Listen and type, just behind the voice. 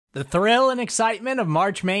The thrill and excitement of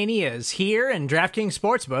March Mania is here, and DraftKings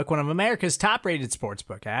Sportsbook, one of America's top-rated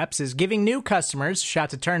sportsbook apps, is giving new customers a shot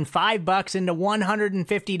to turn $5 into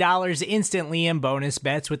 $150 instantly in bonus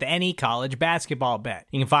bets with any college basketball bet.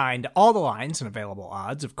 You can find all the lines and available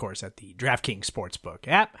odds, of course, at the DraftKings Sportsbook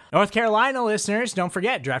app. North Carolina listeners, don't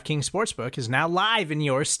forget, DraftKings Sportsbook is now live in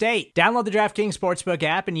your state. Download the DraftKings Sportsbook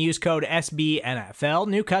app and use code SBNFL.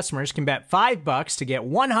 New customers can bet $5 to get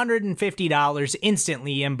 $150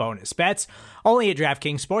 instantly in bonus bets, only at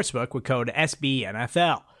DraftKings Sportsbook with code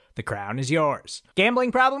SBNFL. The crown is yours.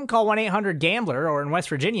 Gambling problem? Call 1-800-GAMBLER, or in West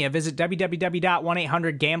Virginia, visit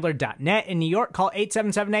www.1800gambler.net. In New York, call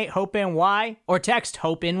 877-8-HOPE-NY or text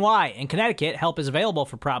HOPE-NY. In Connecticut, help is available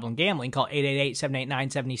for problem gambling. Call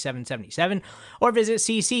 888-789-7777 or visit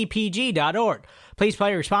ccpg.org. Please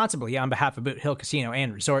play responsibly on behalf of Boot Hill Casino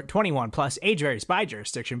and Resort. 21 plus, age varies by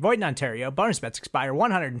jurisdiction. Void in Ontario. Bonus bets expire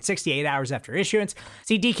 168 hours after issuance.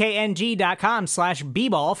 See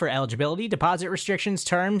dkng.com/bball for eligibility, deposit restrictions,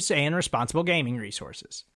 terms, and responsible gaming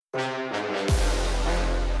resources.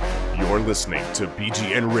 You're listening to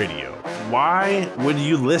BGN Radio. Why would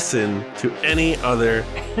you listen to any other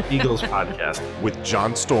Eagles podcast? With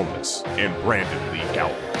John Stolnis and Brandon Lee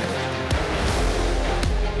Gowton.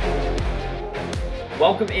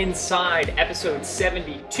 Welcome inside episode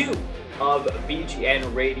 72 of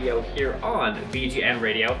BGN Radio here on BGN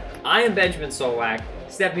Radio. I am Benjamin Solak,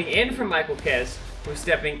 stepping in for Michael Kiss, who's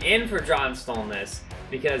stepping in for John Stolnis,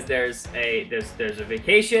 because there's a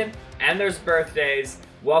vacation and there's birthdays.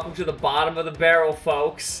 Welcome to the bottom of the barrel,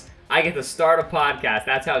 folks. I get to start a podcast.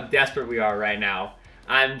 That's how desperate we are right now.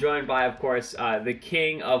 I'm joined by, of course, the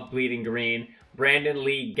king of Bleeding Green, Brandon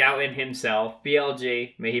Lee Gowton himself,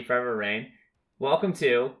 BLG, may he forever reign. Welcome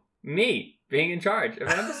to me being in charge of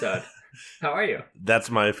an episode. How are you? That's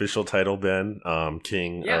my official title, Ben.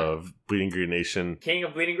 King of Bleeding Green Nation. King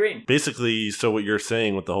of Bleeding Green. Basically, so what you're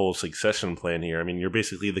saying with the whole succession plan here, I mean, you're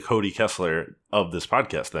basically the Cody Kessler of this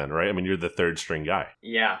podcast then, right? I mean, you're the third string guy.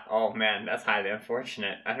 Yeah. Oh, man, that's highly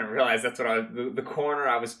unfortunate. I didn't realize that's what the corner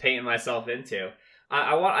I was painting myself into.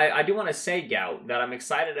 I do want to say, Gout, that I'm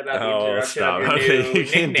excited about the introduction of your new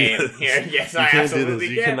nickname here. Yes, I absolutely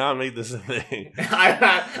can. You cannot make this a thing.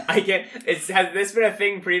 I can't. Has this been a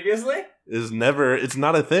thing previously? It's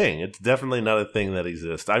not a thing. It's definitely not a thing that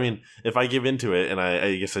exists. I mean, if I give into it and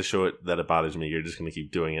I guess I show it that it bothers me, you're just going to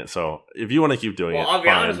keep doing it. So if you want to keep doing it, well, I'll be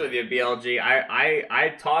honest with you, BLG.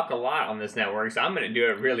 I talk a lot on this network, so I'm going to do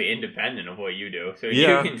it really independent of what you do. So you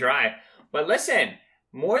can try. But listen,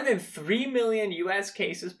 more than 3 million U.S.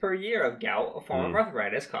 cases per year of gout, a form of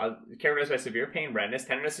arthritis characterized by severe pain, redness,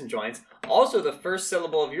 tenderness in joints. Also, the first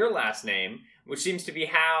syllable of your last name, which seems to be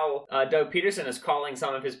how Doug Peterson is calling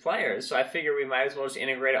some of his players. So I figure we might as well just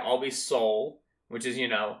integrate it. I'll be soul, which is,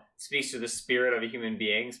 speaks to the spirit of a human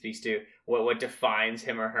being, speaks to what defines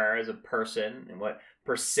him or her as a person and what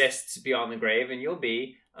persists beyond the grave. And you'll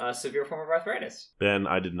be a severe form of arthritis. Ben,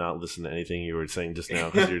 I did not listen to anything you were saying just now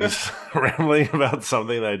because you're just rambling about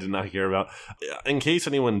something that I did not care about. In case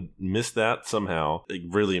anyone missed that somehow,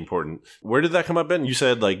 really important. Where did that come up, Ben? You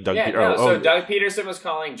said like Doug Peterson. So Doug Peterson was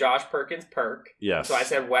calling Josh Perkins Perk. Yes. So I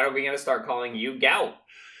said, when are we going to start calling you Gout?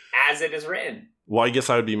 As it is written. Well, I guess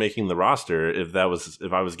I would be making the roster if I was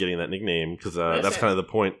getting that nickname, because that's kind of the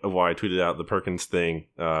point of why I tweeted out the Perkins thing.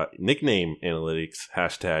 Nickname analytics,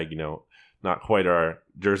 hashtag, not quite our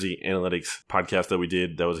Jersey Analytics podcast that we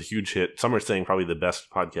did. That was a huge hit. Some are saying probably the best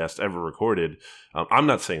podcast ever recorded. I'm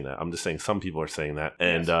not saying that. I'm just saying some people are saying that.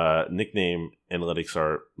 And nickname analytics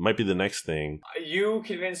might be the next thing. You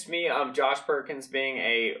convinced me of Josh Perkins being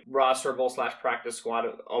a rosterable/practice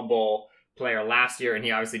squadable player last year, and he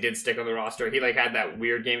obviously did stick on the roster. He had that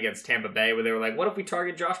weird game against Tampa Bay where they were like, what if we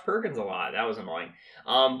target Josh Perkins a lot? That was annoying.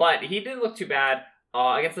 But he didn't look too bad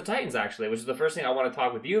against the Titans, actually, which is the first thing I want to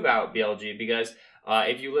talk with you about, BLG, because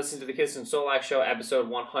if you listen to the Kiss and Solak show, episode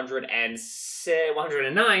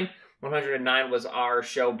 109 was our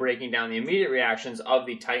show breaking down the immediate reactions of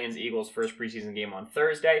the Titans-Eagles first preseason game on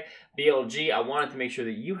Thursday. BLG, I wanted to make sure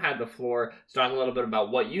that you had the floor to talk a little bit about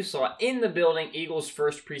what you saw in the building, Eagles'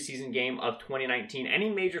 first preseason game of 2019. Any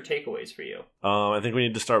major takeaways for you? I think we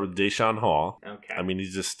need to start with Deshaun Hall. Okay. I mean,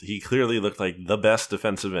 he clearly looked like the best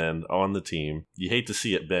defensive end on the team. You hate to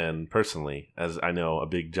see it, Ben, personally, as I know, a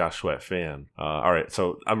big Josh Sweat fan. All right,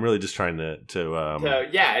 so I'm really just trying to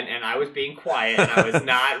and I was being quiet, and I was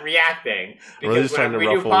not reacting. Because when we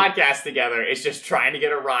do podcasts together, it's just trying to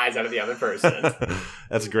get a rise out of the other person.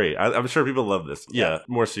 That's great. I'm sure people love this. Yeah,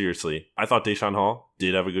 more seriously, I thought Deshaun Hall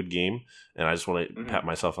did have a good game, and I just want to pat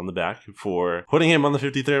myself on the back for putting him on the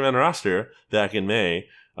 53-man roster back in May.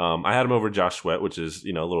 I had him over Josh Sweat, which is,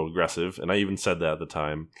 a little aggressive. And I even said that at the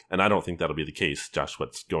time. And I don't think that'll be the case. Josh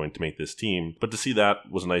Sweat's going to make this team. But to see that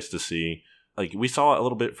was nice to see. Like, we saw a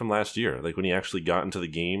little bit from last year. Like, when he actually got into the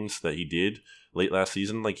games that he did late last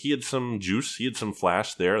season, like, he had some juice. He had some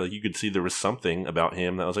flash there. Like, you could see there was something about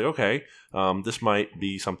him that was like, okay, this might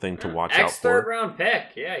be something to watch out for. Third round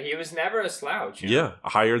pick. Yeah, he was never a slouch. Yeah,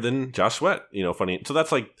 higher than Josh Sweat. Funny. So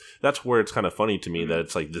that's where it's kind of funny to me that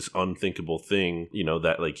it's like this unthinkable thing,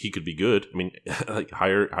 that like he could be good. I mean, like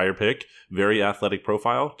higher pick, very athletic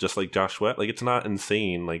profile, just like Josh Sweat. Like, it's not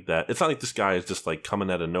insane like that. It's not like this guy is just like coming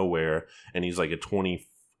out of nowhere and he's like a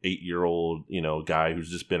 28-year-old, guy who's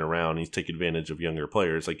just been around. He's taking advantage of younger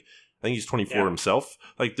players. Like, I think he's 24 himself.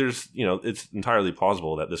 Like, there's, it's entirely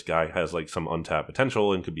plausible that this guy has like some untapped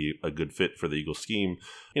potential and could be a good fit for the Eagles scheme.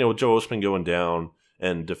 With Joe Osman going down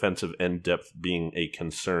and defensive end depth being a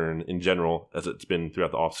concern in general, as it's been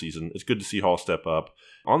throughout the offseason, it's good to see Hall step up.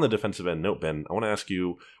 On the defensive end note, Ben, I want to ask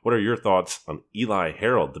you, what are your thoughts on Eli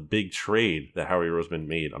Harold, the big trade that Howie Roseman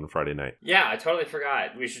made on Friday night? Yeah, I totally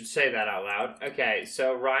forgot. We should say that out loud. Okay,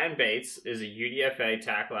 so Ryan Bates is a UDFA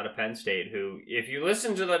tackle out of Penn State who, if you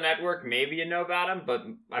listen to the network, maybe you know about him, but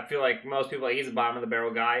I feel like most people, he's a bottom of the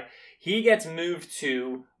barrel guy. He gets moved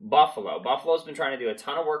to Buffalo. Buffalo's been trying to do a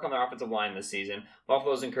ton of work on their offensive line this season.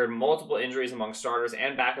 Buffalo's incurred multiple injuries among starters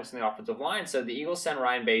and backups in the offensive line, so the Eagles send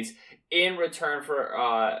Ryan Bates in return for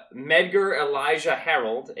Medgar Elijah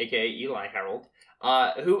Harold, a.k.a. Eli Harold,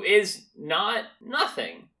 who is not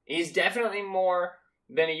nothing. He's definitely more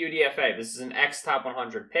than a UDFA. This is an ex-top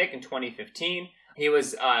 100 pick in 2015.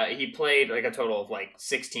 He played like a total of like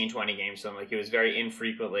 16, 20 games, so like he was very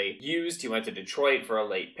infrequently used. He went to Detroit for a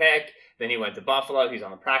late pick. Then he went to Buffalo. He's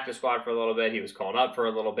on the practice squad for a little bit. He was called up for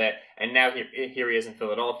a little bit. And now here he is in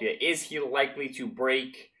Philadelphia. Is he likely to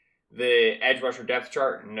break the edge rusher depth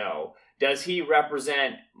chart? No. Does he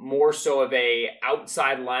represent more so of a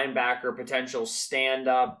outside linebacker, potential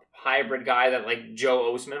stand-up hybrid guy that like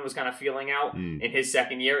Joe Osman was kind of feeling out in his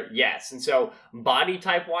second year? Yes. And so body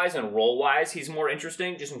type-wise and role-wise, he's more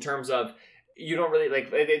interesting just in terms of you don't really like.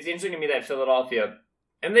 It's interesting to me that Philadelphia,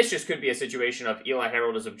 and this just could be a situation of Eli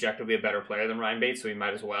Harold is objectively a better player than Ryan Bates, so he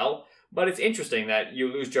might as well. But it's interesting that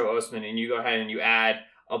you lose Joe Osman and you go ahead and you add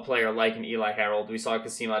a player like an Eli Harold. We saw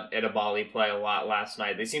Kasim Edebali play a lot last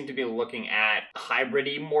night. They seem to be looking at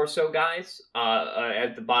hybrid-y more so guys,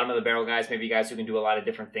 at the bottom of the barrel guys, maybe guys who can do a lot of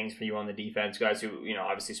different things for you on the defense, guys who,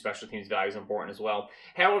 obviously special teams value is important as well.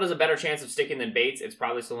 Harold has a better chance of sticking than Bates. It's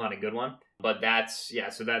probably still not a good one, but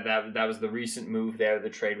so that was the recent move there, the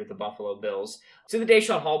trade with the Buffalo Bills. To the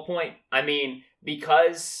Deshaun Hall point, I mean,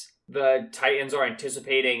 because the Titans are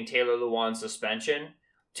anticipating Taylor Lewan's suspension,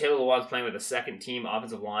 Taylor Lewan's playing with a second-team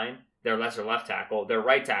offensive line. Their lesser left tackle, their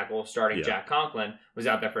right tackle, starting Jack Conklin, was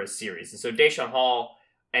out there for a series. And so Deshaun Hall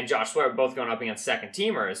and Josh Sweat were both going up against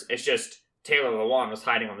second-teamers. It's just Taylor Lewan was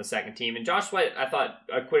hiding on the second team. And Josh Sweat, I thought,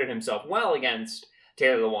 acquitted himself well against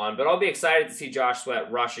Taylor Lewan. But I'll be excited to see Josh Sweat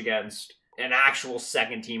rush against an actual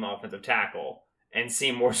second-team offensive tackle and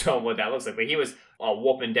see more so what that looks like. But he was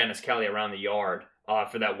whooping Dennis Kelly around the yard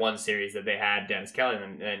for that one series that they had Dennis Kelly,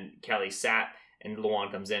 and then Kelly sat and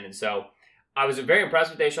Lewan comes in. And so I was very impressed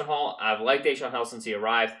with Deshaun Hall. I've liked Deshaun Hall since he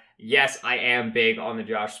arrived. Yes, I am big on the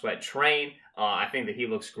Josh Sweat train. I think that he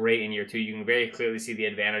looks great in year two. You can very clearly see the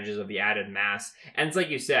advantages of the added mass. And it's like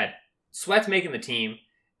you said, Sweat's making the team,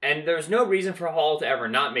 and there's no reason for Hall to ever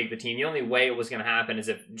not make the team. The only way it was going to happen is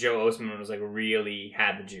if Joe Osman was like really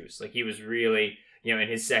had the juice. Like he was really, in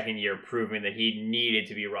his second year proving that he needed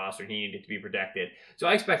to be rostered, he needed to be protected. So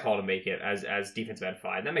I expect Hall to make it as defensive end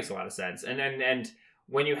 5. That makes a lot of sense. And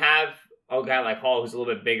when you have a guy like Hall who's a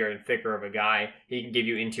little bit bigger and thicker of a guy, he can give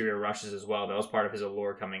you interior rushes as well. That was part of his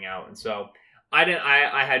allure coming out. And so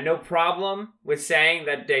I had no problem with saying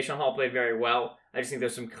that Deshaun Hall played very well. I just think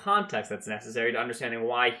there's some context that's necessary to understanding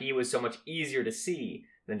why he was so much easier to see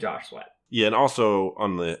than Josh Sweat. Yeah, and also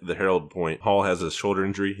on the Harold point, Hall has a shoulder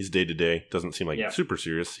injury. He's day-to-day. Doesn't seem like super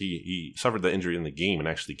serious. He suffered the injury in the game and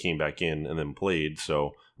actually came back in and then played.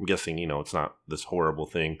 So I'm guessing, it's not this horrible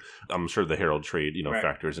thing. I'm sure the Harold trade,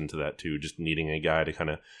 factors into that too. Just needing a guy to kind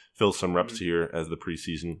of fill some reps here as the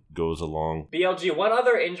preseason goes along. BLG, what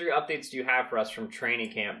other injury updates do you have for us from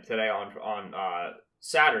training camp today on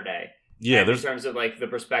Saturday? Yeah, in terms of like the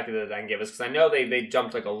perspective that can give us, because I know they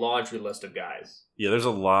jumped like a laundry list of guys. Yeah, there's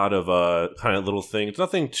a lot of kind of little things.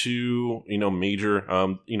 Nothing too major.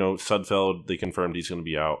 Sudfeld, they confirmed he's going to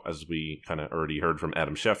be out, as we kind of already heard from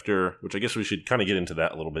Adam Schefter, which I guess we should kind of get into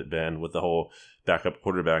that a little bit, Ben, with the whole backup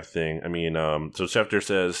quarterback thing. I mean, so Schefter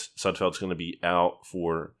says Sudfeld's going to be out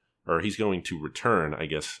for or he's going to return, I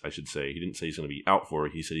guess I should say. He didn't say he's going to be out for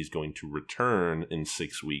it. He said he's going to return in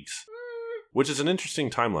 6 weeks, which is an interesting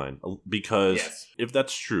timeline because if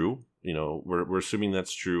that's true, we're assuming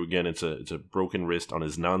that's true. Again, it's a broken wrist on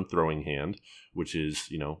his non-throwing hand, which is,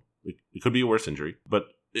 it could be a worse injury. But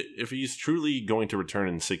if he's truly going to return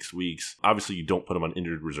in 6 weeks, obviously you don't put him on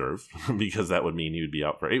injured reserve because that would mean he would be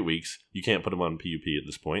out for 8 weeks. You can't put him on PUP at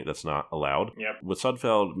this point. That's not allowed. Yep. With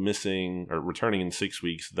Sudfeld missing or returning in 6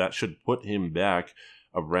 weeks, that should put him back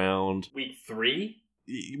around week 3.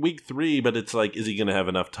 Week 3, but it's like, is he going to have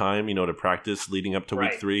enough time, to practice leading up to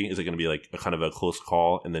week 3? Is it going to be like a kind of a close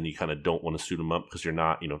call, and then you kind of don't want to suit him up because you're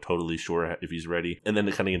not, totally sure if he's ready? And then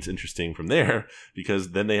it kind of gets interesting from there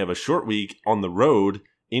because then they have a short week on the road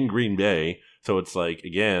in Green Bay. So it's like,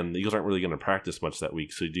 again, the Eagles aren't really going to practice much that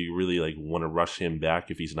week. So do you really want to rush him back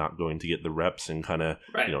if he's not going to get the reps and kind of,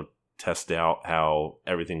 test out how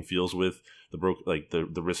everything feels with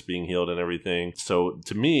the wrist being healed and everything? So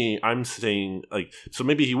to me, I'm saying so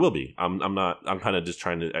maybe he will be. I'm kind of just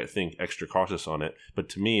trying to think extra cautious on it. But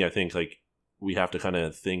to me, I think we have to kind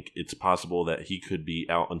of think it's possible that he could be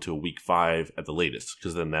out until week 5 at the latest,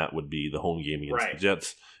 because then that would be the home game against the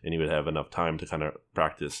Jets, and he would have enough time to kind of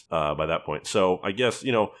practice by that point. So I guess,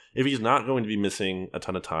 if he's not going to be missing a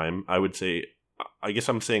ton of time, I would say, I guess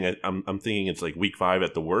I'm saying I'm thinking it's like week 5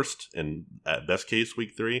 at the worst, and at best case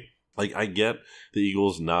week 3. I get the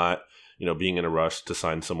Eagles not, being in a rush to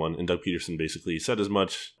sign someone, and Doug Peterson basically said as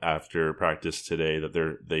much after practice today that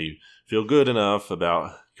they feel good enough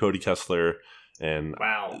about Cody Kessler, and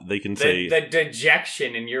they can say the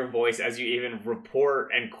dejection in your voice as you even report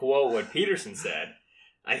and quote what Peterson said.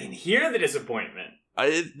 I can hear the disappointment.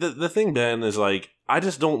 The thing, Ben, is I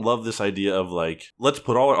just don't love this idea of let's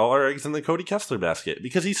put all our eggs in the Cody Kessler basket,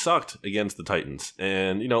 because he sucked against the Titans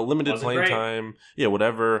and, limited playing time. Yeah,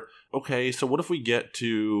 whatever. Okay, so what if we get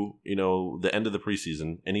to, the end of the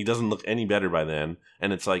preseason and he doesn't look any better by then,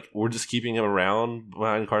 and it's we're just keeping him around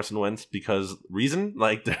behind Carson Wentz because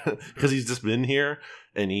because he's just been here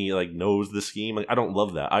and he knows the scheme. I don't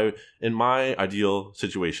love that. In my ideal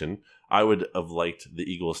situation, I would have liked the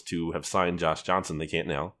Eagles to have signed Josh Johnson. They can't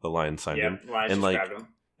now. The Lions signed him.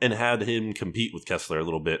 And had him compete with Kessler a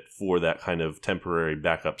little bit for that kind of temporary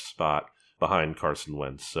backup spot behind Carson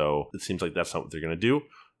Wentz. So it seems like that's not what they're going to do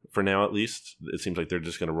for now, at least. It seems like they're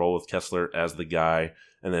just going to roll with Kessler as the guy.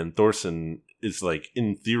 And then Thorson is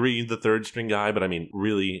in theory the third string guy, but I mean,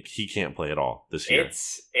 really, he can't play at all this year.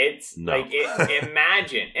 It's no.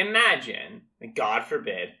 Imagine, God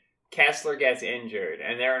forbid, Kessler gets injured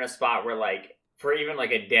and they're in a spot where for even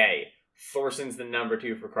a day, Thorson's the number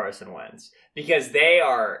 2 for Carson Wentz, because they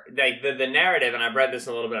are the narrative, and I've read this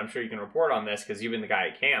a little bit. I'm sure you can report on this because you've been the guy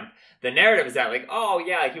at camp. The narrative is that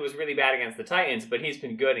he was really bad against the Titans, but he's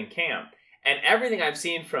been good in camp. And everything I've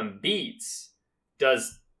seen from beats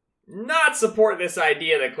does not support this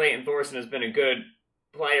idea that Clayton Thorson has been a good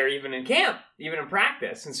player even in camp, even in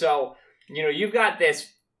practice. And so, you've got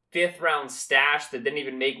this 5th round stash that didn't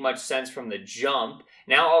even make much sense from the jump.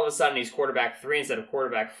 Now all of a sudden he's quarterback 3 instead of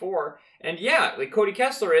quarterback 4. And Cody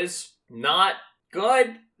Kessler is not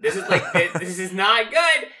good. This is this is not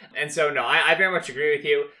good. And so no, I very much agree with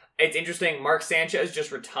you. It's interesting. Mark Sanchez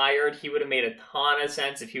just retired. He would have made a ton of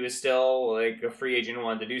sense if he was still a free agent and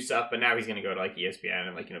wanted to do stuff. But now he's going to go to ESPN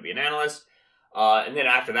and be an analyst. And then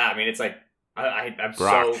after that, I mean, it's I'm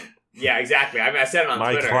Brock. so exactly. I mean, I said it on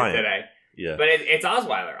Twitter today. Yeah. But it's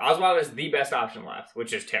Osweiler. Osweiler is the best option left,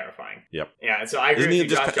 which is terrifying. Yep. Yeah, so I agree with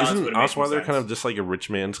you. Isn't Osweiler kind of just like a rich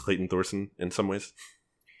man's Clayton Thorson in some ways?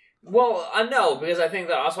 Well, no, because I think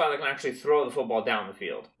that Osweiler can actually throw the football down the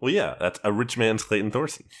field. Well, yeah, that's a rich man's Clayton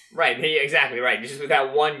Thorson. Right, exactly right. Just with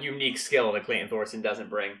that one unique skill that Clayton Thorson doesn't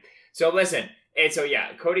bring. So listen,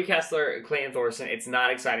 Cody Kessler, Clayton Thorson, it's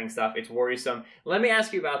not exciting stuff. It's worrisome. Let me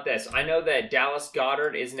ask you about this. I know that Dallas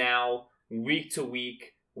Goedert is now week to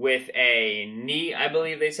week with a knee, I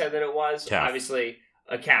believe they said that it was. Calf. Obviously,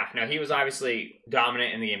 a calf. Now, he was obviously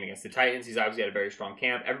dominant in the game against the Titans. He's obviously had a very strong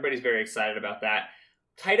camp. Everybody's very excited about that.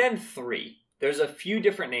 Tight end 3. There's a few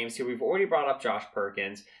different names here. We've already brought up Josh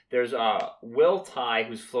Perkins. There's Will Tye,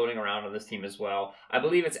 who's floating around on this team as well. I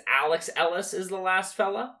believe it's Alex Ellis is the last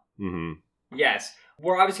fella. Mm-hmm. Yes.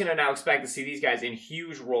 We're obviously going to now expect to see these guys in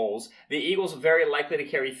huge roles. The Eagles are very likely to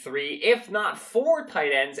carry 3, if not 4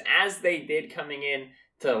 tight ends, as they did coming in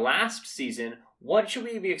to last season what should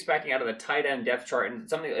we be expecting out of the tight end depth chart, and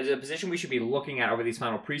something is a position we should be looking at over these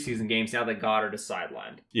final preseason games now that Goddard is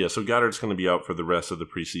sidelined? Yeah, so Goddard's going to be out for the rest of the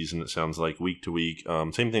preseason, it sounds like, week to week.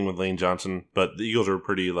 Same thing with Lane Johnson, but the Eagles are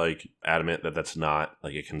pretty adamant that that's not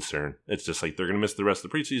a concern. It's just they're going to miss the rest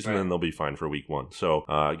of the preseason, right, and they'll be fine for week 1. So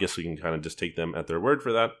I guess we can kind of just take them at their word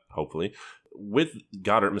for that, hopefully. With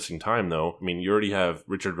Goddard missing time, though, I mean, you already have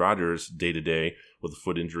Richard Rodgers day-to-day with a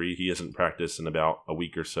foot injury. He hasn't practiced in about a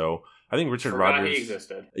week or so. I think Richard Rodgers... he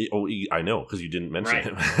existed. Oh, I know, because you didn't mention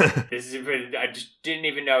him. I just didn't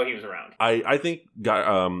even know he was around. I think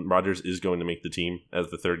Rodgers is going to make the team as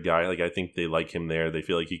the third guy. I think they like him there. They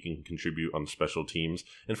feel like he can contribute on special teams.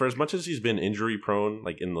 And for as much as he's been injury-prone,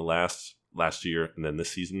 in the last year and then this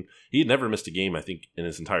season, he had never missed a game, I think, in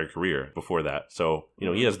his entire career before that. So,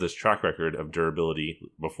 he has this track record of durability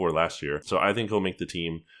before last year. So I think he'll make the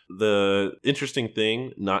team. The interesting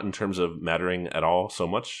thing, not in terms of mattering at all so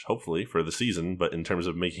much, hopefully, for the season, but in terms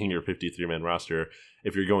of making your 53-man roster,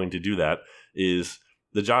 if you're going to do that, is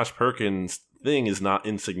the Josh Perkins thing is not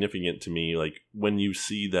insignificant to me. When you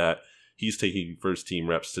see that he's taking first team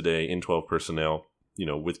reps today in 12 personnel,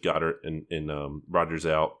 with Goddard and Rodgers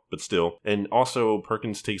out, but still. And also,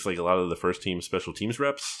 Perkins takes a lot of the first team special teams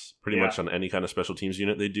reps, pretty much on any kind of special teams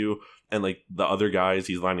unit they do. And the other guys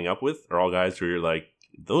he's lining up with are all guys who you're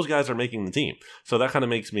those guys are making the team. So that kind of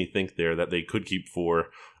makes me think there that they could keep 4.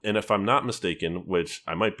 And if I'm not mistaken, which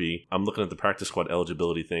I might be, I'm looking at the practice squad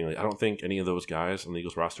eligibility thing. I don't think any of those guys on the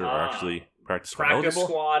Eagles roster are actually practice squad eligible.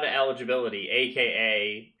 Squad eligibility,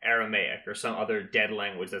 a.k.a. Aramaic or some other dead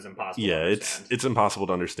language that's impossible to understand. It's impossible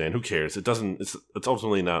to understand. Who cares? It's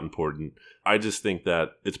ultimately not important. I just think that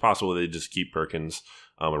it's possible they just keep Perkins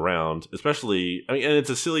around, especially, and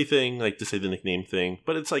it's a silly thing, to say the nickname thing,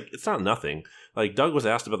 but it's not nothing. Doug was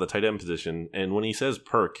asked about the tight end position, and when he says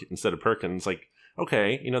Perk instead of Perkins,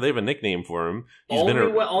 okay, they have a nickname for him.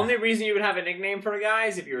 Only reason you would have a nickname for a guy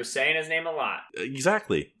is if you were saying his name a lot.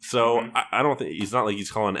 Exactly. So I don't think he's not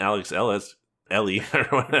he's calling Alex Ellie or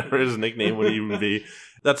whatever his nickname would even be.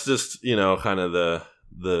 That's just kind of the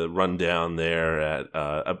rundown there. At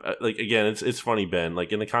again, it's funny, Ben.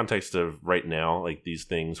 In the context of right now, these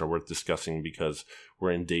things are worth discussing because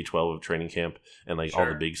we're in day 12 of training camp, and all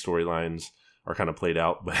the big storylines are kind of played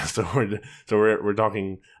out. So we're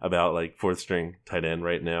talking about 4th string tight end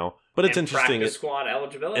right now. But it's interesting. Practice squad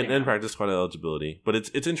eligibility. And practice squad eligibility. But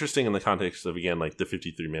it's interesting in the context of, again, the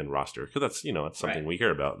 53-man roster. Because that's, it's something we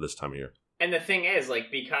hear about this time of year. And the thing is,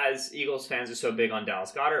 because Eagles fans are so big on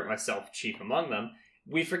Dallas Goedert, myself chief among them,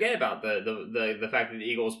 we forget about the fact that the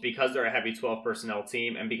Eagles, because they're a heavy 12 personnel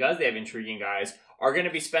team and because they have intriguing guys, are going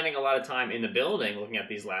to be spending a lot of time in the building looking at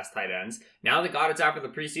these last tight ends. Now that Goddard's out for the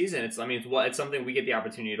preseason, it's something we get the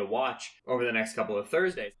opportunity to watch over the next couple of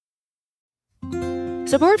Thursdays.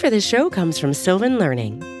 Support for this show comes from Sylvan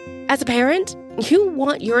Learning. As a parent, you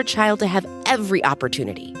want your child to have every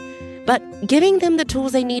opportunity, but giving them the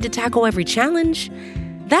tools they need to tackle every challenge,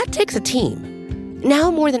 that takes a team.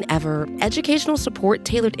 Now more than ever, educational support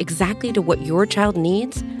tailored exactly to what your child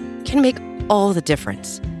needs can make all the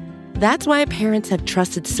difference. That's why parents have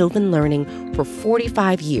trusted Sylvan Learning for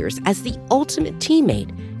 45 years as the ultimate teammate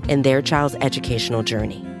in their child's educational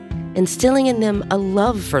journey, instilling in them a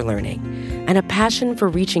love for learning and a passion for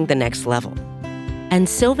reaching the next level. And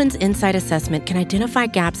Sylvan's Insight Assessment can identify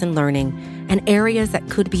gaps in learning and areas that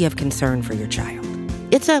could be of concern for your child.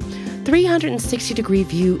 It's a 360-degree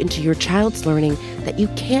view into your child's learning that you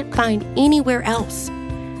can't find anywhere else,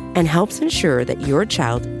 and helps ensure that your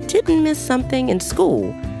child didn't miss something in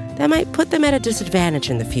school that might put them at a disadvantage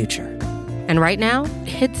in the future. And right now,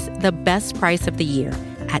 it's the best price of the year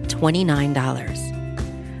at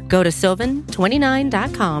 $29. Go to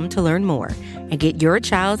sylvan29.com to learn more and get your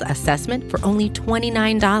child's assessment for only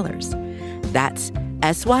 $29. That's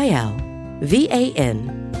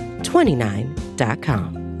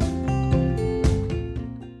SYLVAN29.com.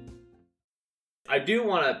 I do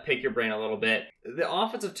want to pick your brain a little bit. The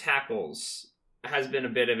offensive tackles has been a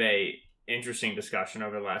bit of a interesting discussion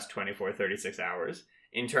over the last 24, 36 hours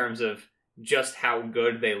in terms of just how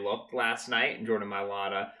good they looked last night. Jordan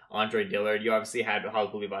Mailata, Andre Dillard. You obviously had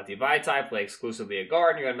Halapoulivaati Vaitai play exclusively at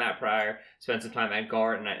guard, and you had Matt Pryor spend some time at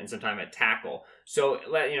guard and some time at tackle. So,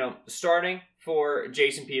 starting for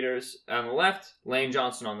Jason Peters on the left, Lane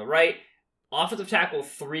Johnson on the right, offensive tackle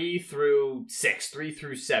 3 through 6, 3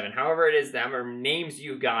 through 7, however it is, however names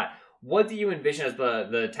you've got. What do you envision as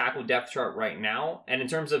the tackle depth chart right now? And in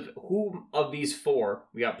terms of who of these 4,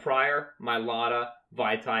 we got Pryor, Mailata,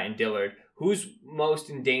 Vaitai, and Dillard, who's most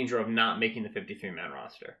in danger of not making the 53-man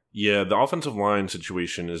roster? Yeah, the offensive line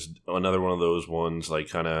situation is another one of those ones,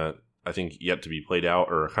 kind of I think, yet to be played out,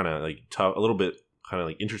 or kind of like tough, a little bit kind of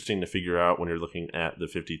like interesting to figure out when you're looking at the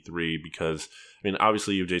 53, because, I mean,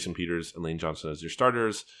 obviously you have Jason Peters and Lane Johnson as your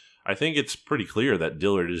starters. I think it's pretty clear that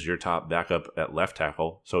Dillard is your top backup at left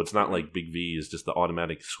tackle. So it's not like Big V is just the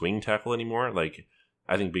automatic swing tackle anymore. Like,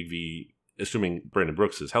 I think Big V, assuming Brandon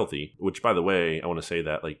Brooks is healthy, which, by the way, I want to say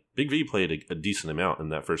that like Big V played a decent amount in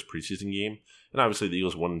that first preseason game. And obviously the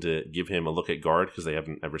Eagles wanted to give him a look at guard because they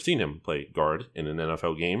haven't ever seen him play guard in an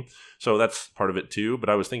NFL game. So that's part of it too. But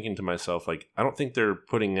I was thinking to myself, like, I don't think they're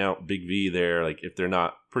putting out Big V there, like, if they're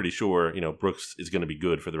not pretty sure, Brooks is going to be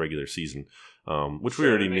good for the regular season. Which we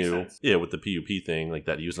already knew. Sense. Yeah, with the PUP thing, like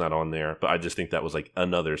that he was not on there. But I just think that was like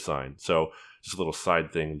another sign. So just a little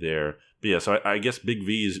side thing there. But yeah, so I guess Big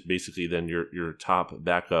V is basically then your top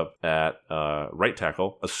backup at right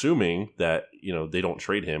tackle, assuming that, they don't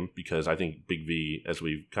trade him, because I think Big V, as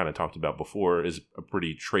we've kind of talked about before, is a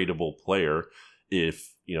pretty tradable player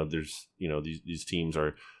if, there's, these teams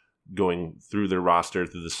are going through their roster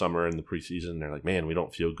through the summer and the preseason. They're like, man, we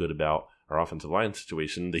don't feel good about our offensive line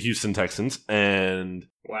situation, the Houston Texans, and...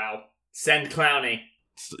 Wow. Send Clowney.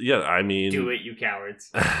 Yeah, I mean... Do it, you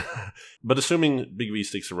cowards. But assuming Big V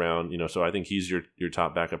sticks around, so I think he's your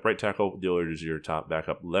top backup right tackle. Dillard is your top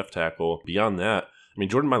backup left tackle. Beyond that, I mean,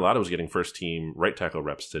 Jordan Mailata was getting first team right tackle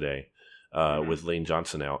reps today with Lane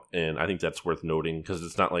Johnson out. And I think that's worth noting, because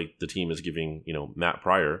it's not like the team is giving, Matt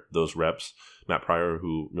Pryor those reps. Matt Pryor,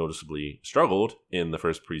 who noticeably struggled in the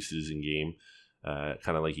first preseason game,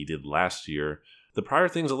 kind of like he did last year. The Pryor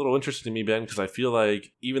thing's a little interesting to me, Ben, because I feel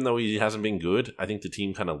like even though he hasn't been good, I think the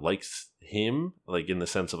team kind of likes him, like in the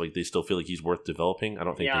sense of like they still feel like he's worth developing. I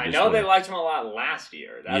don't think. Yeah, they liked him a lot last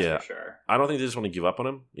year. That's for sure. I don't think they just want to give up on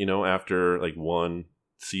him. After like one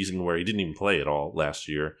season where he didn't even play at all last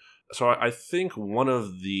year. So I think one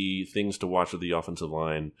of the things to watch with the offensive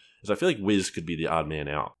line is I feel like Wiz could be the odd man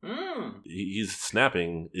out. His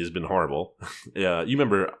snapping has been horrible. You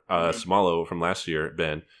remember Smalo from last year,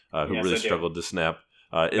 Ben, who really struggled to snap.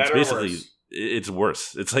 It's basically it's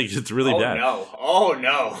worse. It's like it's really bad. Oh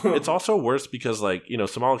no! It's also worse because like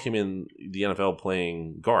Smalo came in the NFL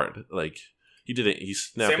playing guard. Like he did it. He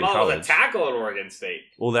snapped in college. Was a tackle at Oregon State.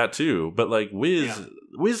 Well, that too. But like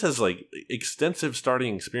Wiz has like extensive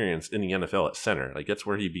starting experience in the NFL at center. Like that's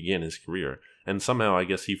where he began his career. And somehow I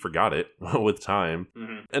guess he forgot it with time.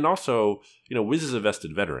 Mm-hmm. And also, Wiz is a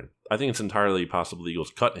vested veteran. I think it's entirely possible the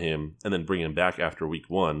Eagles cut him and then bring him back after week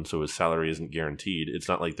 1, so his salary isn't guaranteed. It's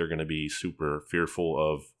not like they're going to be super fearful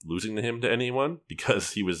of losing him to anyone,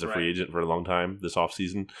 because he was a free agent for a long time this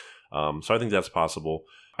offseason. So I think that's possible.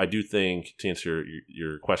 I do think, to answer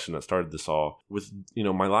your question that started this all, with,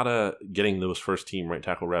 Mailata getting those first team right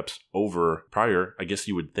tackle reps over Pryor, I guess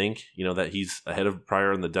you would think, that he's ahead of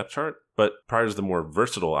Pryor in the depth chart. But Pryor's the more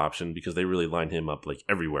versatile option because they really line him up like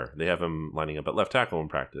everywhere. They have him lining up at left tackle in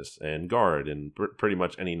practice and guard and pretty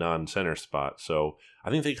much any non-center spot. So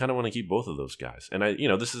I think they kind of want to keep both of those guys. And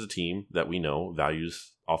this is a team that we know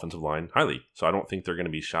values offensive line highly. So I don't think they're going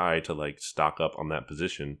to be shy to like stock up on that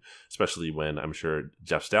position, especially when I'm sure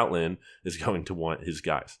Jeff Stoutland is going to want his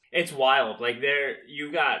guys. It's wild. Like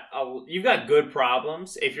you've got good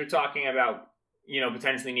problems if you're talking about,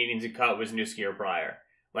 potentially needing to cut Wisniewski or Pryor.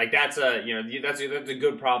 Like that's a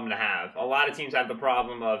good problem to have. A lot of teams have the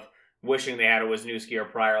problem of wishing they had a Wisniewski or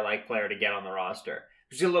Pryor-like player to get on the roster.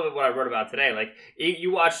 Which is a little bit what I wrote about today. Like you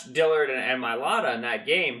watch Dillard and Mailata in that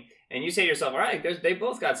game, and you say to yourself, all right, they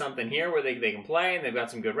both got something here where they can play, and they've got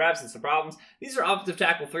some good reps and some problems. These are offensive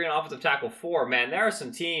tackle 3 and offensive tackle 4. Man, there are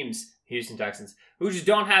some teams, Houston Texans, who just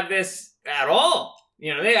don't have this at all.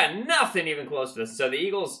 They got nothing even close to this. So the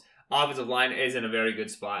Eagles' offensive line is in a very good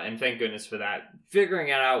spot, and thank goodness for that. Figuring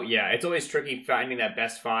it out, it's always tricky finding that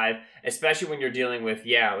best 5, especially when you're dealing with,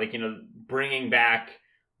 bringing back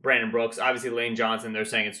Brandon Brooks. Obviously, Lane Johnson, they're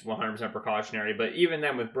saying it's 100% precautionary, but even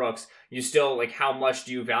then with Brooks, you still, how much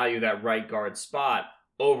do you value that right guard spot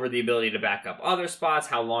over the ability to back up other spots,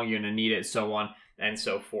 how long you're going to need it, so on and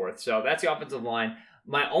so forth. So that's the offensive line.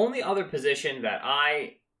 My only other position that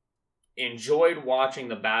I enjoyed watching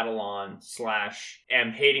the battle on /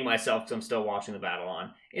 am hating myself because I'm still watching the battle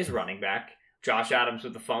on is running back. Josh Adams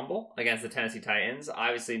with the fumble against the Tennessee Titans.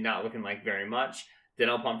 Obviously not looking like very much.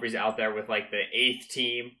 Donnell Pumphrey's out there with the 8th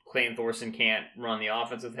team. Clayton Thorson can't run the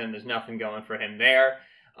offense with him. There's nothing going for him there.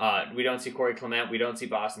 We don't see Corey Clement. We don't see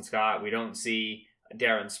Boston Scott. We don't see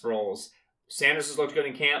Darren Sproles. Sanders has looked good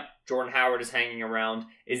in camp. Jordan Howard is hanging around.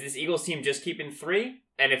 Is this Eagles team just keeping 3?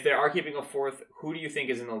 And if they are keeping a 4th, who do you think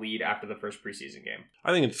is in the lead after the first preseason game?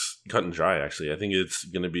 I think it's cut and dry, actually. I think it's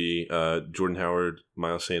going to be Jordan Howard,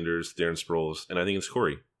 Miles Sanders, Darren Sproles, and I think it's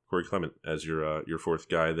Corey Clement as your 4th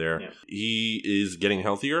guy there. Yeah. He is getting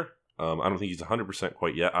healthier. I don't think he's 100%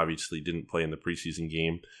 quite yet. Obviously, didn't play in the preseason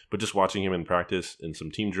game, but just watching him in practice in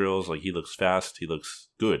some team drills, like he looks fast, he looks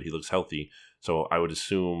good, he looks healthy. So I would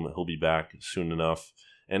assume he'll be back soon enough.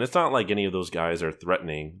 And it's not like any of those guys are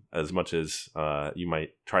threatening as much as you might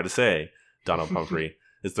try to say Donald Pumphrey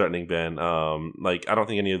is threatening Ben. Like I don't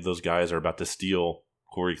think any of those guys are about to steal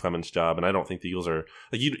Corey Clement's job, and I don't think the Eagles are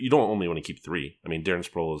like you don't only want to keep 3. I mean, Darren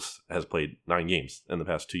Sproles has played 9 games in the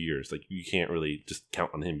past 2 years. Like you can't really just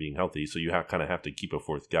count on him being healthy, so you kind of have to keep a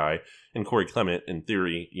 4th guy. And Corey Clement, in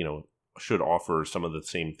theory, should offer some of the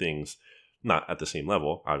same things, not at the same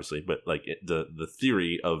level, obviously, but like the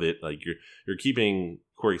theory of it, like you're keeping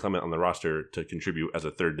Corey Clement on the roster to contribute as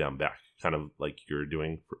a 3rd down back, kind of like you're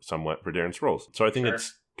doing somewhat for Darren Sproles. So I think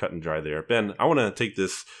it's cut and dry there. Ben, I want to take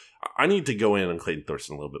this. I need to go in on Clayton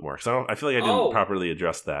Thorson a little bit more because I feel like I didn't properly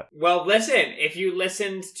address that. Well, listen, if you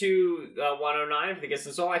listened to 109 for the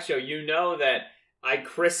Gowton Solak show, you know that I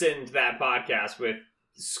christened that podcast with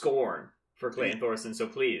scorn for Clayton Thorson. So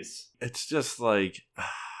please, it's just like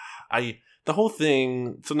the whole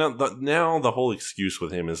thing. So now the whole excuse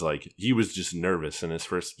with him is like he was just nervous in his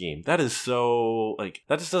first game. That is so like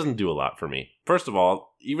that just doesn't do a lot for me. First of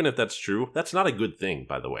all, even if that's true, that's not a good thing.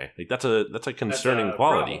 By the way, like that's a concerning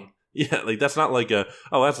quality. Problem. Yeah, like that's not like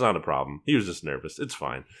that's not a problem. He was just nervous. It's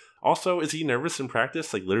fine. Also, is he nervous in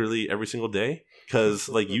practice? Like literally every single day? Because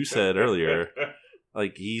like you said earlier.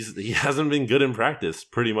 Like he hasn't been good in practice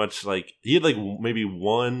pretty much. Like he had like maybe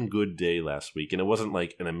one good day last week, and it wasn't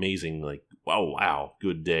like an amazing like wow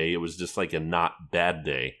good day. It was just like a not bad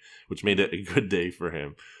day, which made it a good day for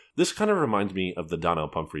him. This kind of reminds me of the Donnell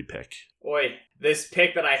Pumphrey pick. Oi, this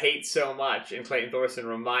pick that I hate so much in Clayton Thorson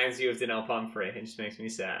reminds you of Donnell Pumphrey. It just makes me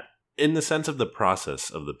sad. In the sense of the process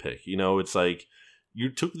of the pick, it's like you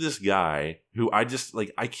took this guy who I just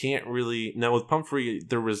like, I can't really. Now with Pumphrey,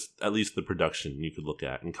 there was at least the production you could look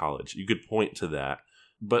at in college. You could point to that.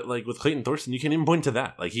 But like with Clayton Thorson, you can't even point to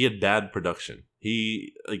that. Like he had bad production.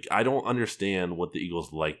 I don't understand what the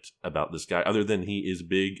Eagles liked about this guy other than he is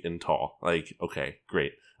big and tall. Like, okay,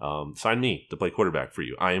 great. Sign me to play quarterback for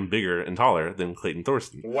you. I am bigger and taller than Clayton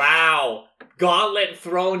Thorson. Wow. Gauntlet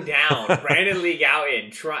thrown down. Brandon Lee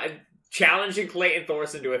Gowton challenging Clayton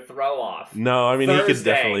Thorson to a throw-off. No, I mean, Thursday, he could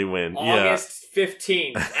definitely win. August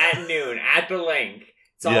 15th at noon at the Link.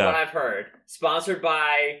 It's all what I've heard. Sponsored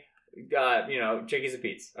by, Chickies and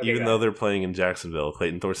Pete's. Okay, even though they're playing in Jacksonville,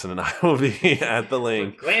 Clayton Thorson and I will be at the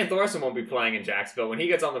Link. Clayton Thorson won't be playing in Jacksonville. When he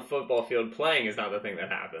gets on the football field, playing is not the thing that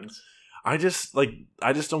happens. I just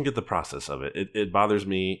don't get the process of it. It bothers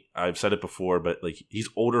me. I've said it before, but like he's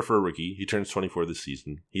older for a rookie. He turns 24 this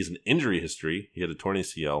season. He has an injury history. He had a torn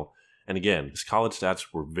ACL. And again, his college stats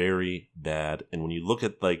were very bad. And when you look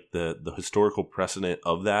at like the historical precedent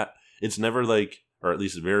of that, it's never like, or at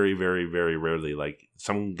least very, very, very rarely, like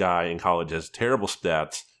some guy in college has terrible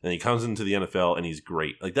stats and he comes into the NFL and he's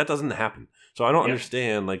great. Like that doesn't happen. So I don't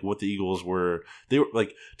understand like what the Eagles were. They were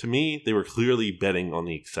like, to me, they were clearly betting on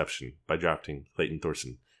the exception by drafting Clayton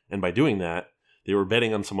Thorson. And by doing that, they were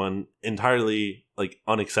betting on someone entirely like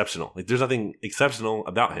unexceptional. Like there's nothing exceptional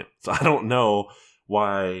about him. So I don't know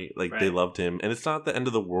why they loved him. And it's not the end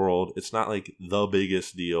of the world. It's not like the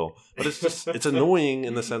biggest deal, but it's just it's annoying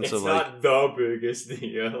in the sense of like it's not the biggest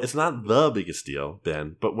deal. It's not the biggest deal,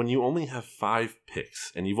 Ben, but when you only have 5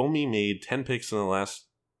 picks and you've only made 10 picks in the last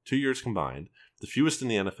 2 years combined, the fewest in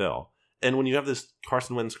the NFL, and when you have this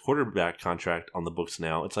Carson Wentz quarterback contract on the books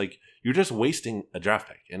now, it's like you're just wasting a draft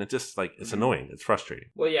pick, and it just like it's annoying. It's frustrating.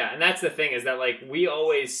 Well, yeah, and that's the thing is that like we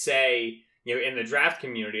always say, in the draft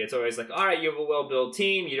community, it's always like, all right, you have a well-built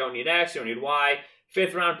team. You don't need X. You don't need Y.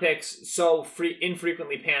 5th-round picks so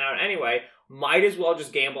infrequently pan out anyway. Might as well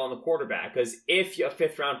just gamble on the quarterback because if a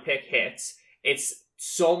 5th-round pick hits, it's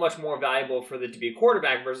so much more valuable for it to be a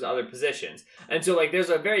quarterback versus other positions. And so, like, there's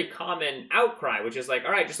a very common outcry, which is like,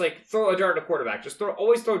 all right, just like throw a dart at quarterback. Just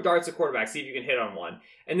always throw darts at quarterback. See if you can hit on one.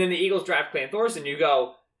 And then the Eagles draft Clayton Thorson. You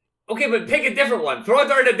go, okay, but pick a different one. Throw a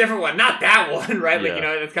dart at a different one, not that one, right? Yeah.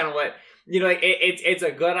 Like, that's kind of what. Like it's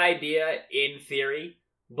a good idea in theory,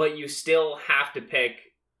 but you still have to pick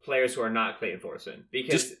players who are not Clayton Thorson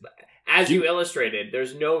because, as you illustrated,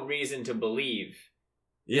 there's no reason to believe.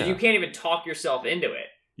 Yeah, you can't even talk yourself into it.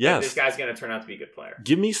 Yes, this guy's going to turn out to be a good player.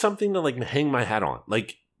 Give me something to like hang my hat on.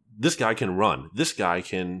 Like this guy can run. This guy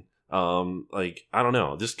can, I don't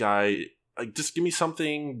know. This guy, just give me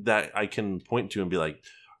something that I can point to and be like,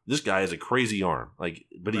 this guy has a crazy arm,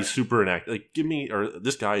 but he's super inaccurate.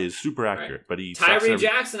 This guy is super accurate, but he Tyree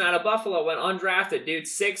Jackson out of Buffalo went undrafted, dude,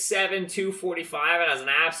 6'7", 245, and has an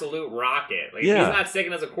absolute rocket. If he's not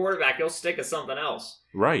sticking as a quarterback, he'll stick as something else.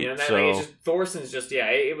 Right. Thorson's just,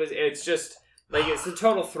 it's just Like, it's a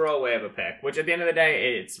total throwaway of a pick, which at the end of the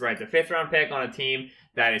day, it's right. The 5th round pick on a team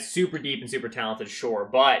that is super deep and super talented, sure,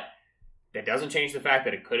 but that doesn't change the fact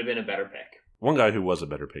that it could have been a better pick. One guy who was a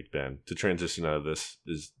better pick, Ben, to transition out of this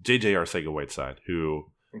is J.J. Arcega-Whiteside, who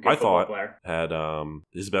I thought had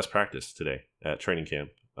his best practice today at training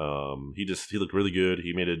camp. He looked really good.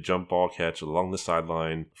 He made a jump ball catch along the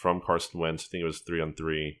sideline from Carson Wentz. I think it was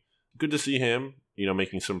 3-on-3. Good to see him,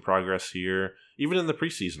 making some progress here. Even in the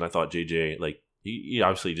preseason, I thought JJ, he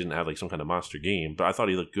obviously didn't have some kind of monster game, but I thought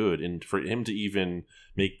he looked good. And for him to even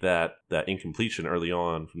make that incompletion early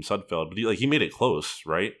on from Sudfeld, but he made it close,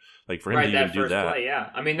 right? For him to even do that. Play, yeah.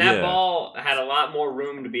 I mean, that ball had a lot more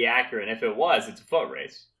room to be accurate. And if it was, it's a foot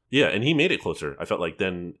race. Yeah, and he made it closer, I felt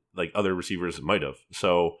than other receivers might have.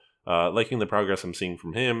 So, liking the progress I'm seeing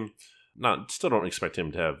from him. Still don't expect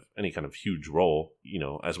him to have any kind of huge role,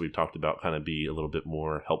 as we've talked about, kind of be a little bit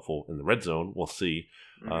more helpful in the red zone. We'll see.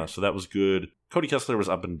 Mm-hmm. So that was good. Cody Kessler was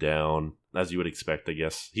up and down, as you would expect, I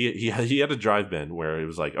guess. He had a drive, Ben, where it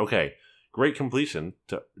was okay, great completion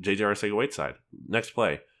to J.J. Arcega-Whiteside. Next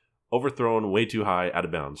play, overthrown way too high, out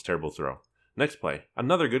of bounds, terrible throw. Next play,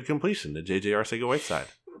 another good completion to J.J. Arcega-Whiteside.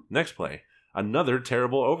 Next play, another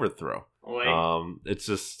terrible overthrow. It's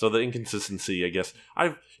just so the inconsistency, I guess.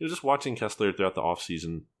 Just watching Kessler throughout the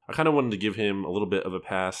offseason, I kind of wanted to give him a little bit of a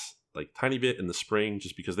pass, tiny bit in the spring,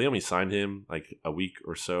 just because they only signed him a week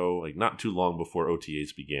or so, not too long before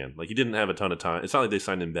OTAs began. He didn't have a ton of time. It's not like they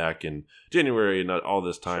signed him back in January and not all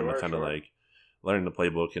this time. I kind of learning the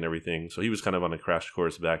playbook and everything. So he was kind of on a crash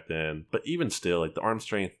course back then. But even still, the arm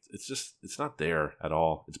strength, it's not there at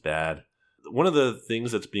all. It's bad. One of the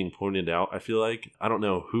things that's being pointed out, I feel I don't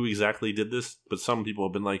know who exactly did this, but some people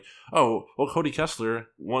have been Cody Kessler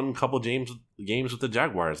won a couple games with the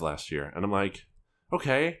Jaguars last year. And I'm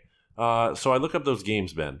okay. So I look up those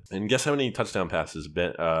games, Ben, and guess how many touchdown passes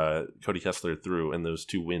Cody Kessler threw in those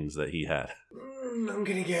 2 wins that he had? I'm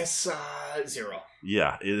going to guess 0.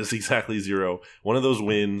 Yeah, it is exactly 0. One of those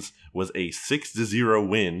wins was a 6-0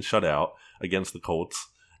 win shutout against the Colts.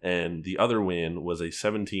 And the other win was a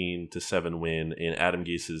 17-7 win in Adam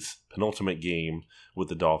Gase's penultimate game with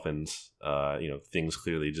the Dolphins. Things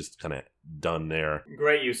clearly just kind of done there.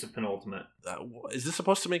 Great use of penultimate. Is this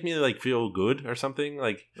supposed to make me feel good or something?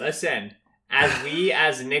 Listen,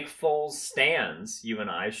 as Nick Foles stands, you and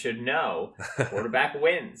I should know, quarterback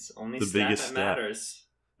wins. Only the stat biggest that matters.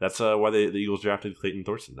 That's why the Eagles drafted Clayton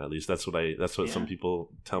Thorson. At least that's what some people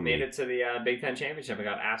tell me. Made it to the Big Ten championship and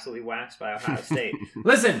got absolutely waxed by Ohio State.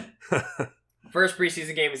 Listen, first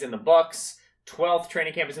preseason game is in the books. 12th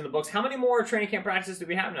training camp is in the books. How many more training camp practices do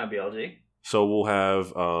we have now, BLG? So we'll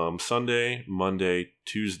have Sunday, Monday,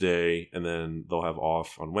 Tuesday, and then they'll have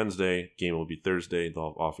off on Wednesday. Game will be Thursday. They'll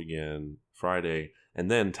have off again Friday, and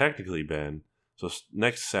then technically, Ben. So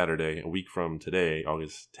next Saturday, a week from today,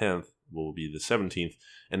 August 10th. Will be the 17th,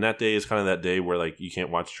 and that day is kind of that day where you can't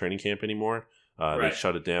watch training camp anymore. Right. They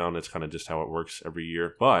shut it down. It's kind of just how it works every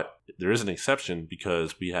year. But there is an exception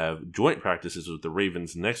because we have joint practices with the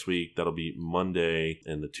Ravens next week. That'll be Monday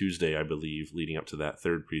and the Tuesday, I believe, leading up to that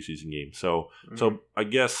 3rd preseason game. So I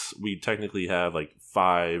guess we technically have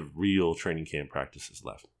 5 real training camp practices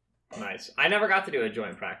left. Nice. I never got to do a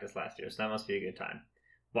joint practice last year, so that must be a good time.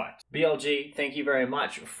 But BLG, thank you very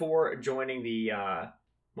much for joining the.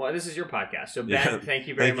 Well, this is your podcast. So, Ben, thank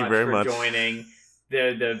you very much for joining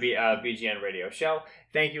the BGN radio show.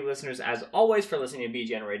 Thank you, listeners, as always, for listening to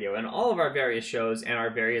BGN Radio and all of our various shows and our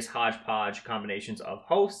various hodgepodge combinations of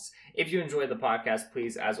hosts. If you enjoyed the podcast,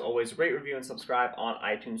 please, as always, rate, review, and subscribe on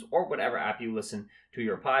iTunes or whatever app you listen to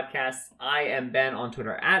your podcasts. I am Ben on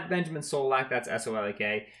Twitter at Benjamin Solak. That's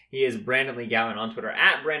Solak. He is Brandon Lee Gowton on Twitter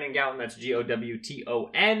at Brandon Gowton. That's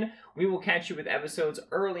Gowton. We will catch you with episodes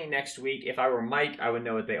early next week. If I were Mike, I would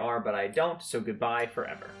know what they are, but I don't. So goodbye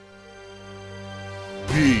forever.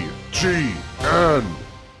 BGN.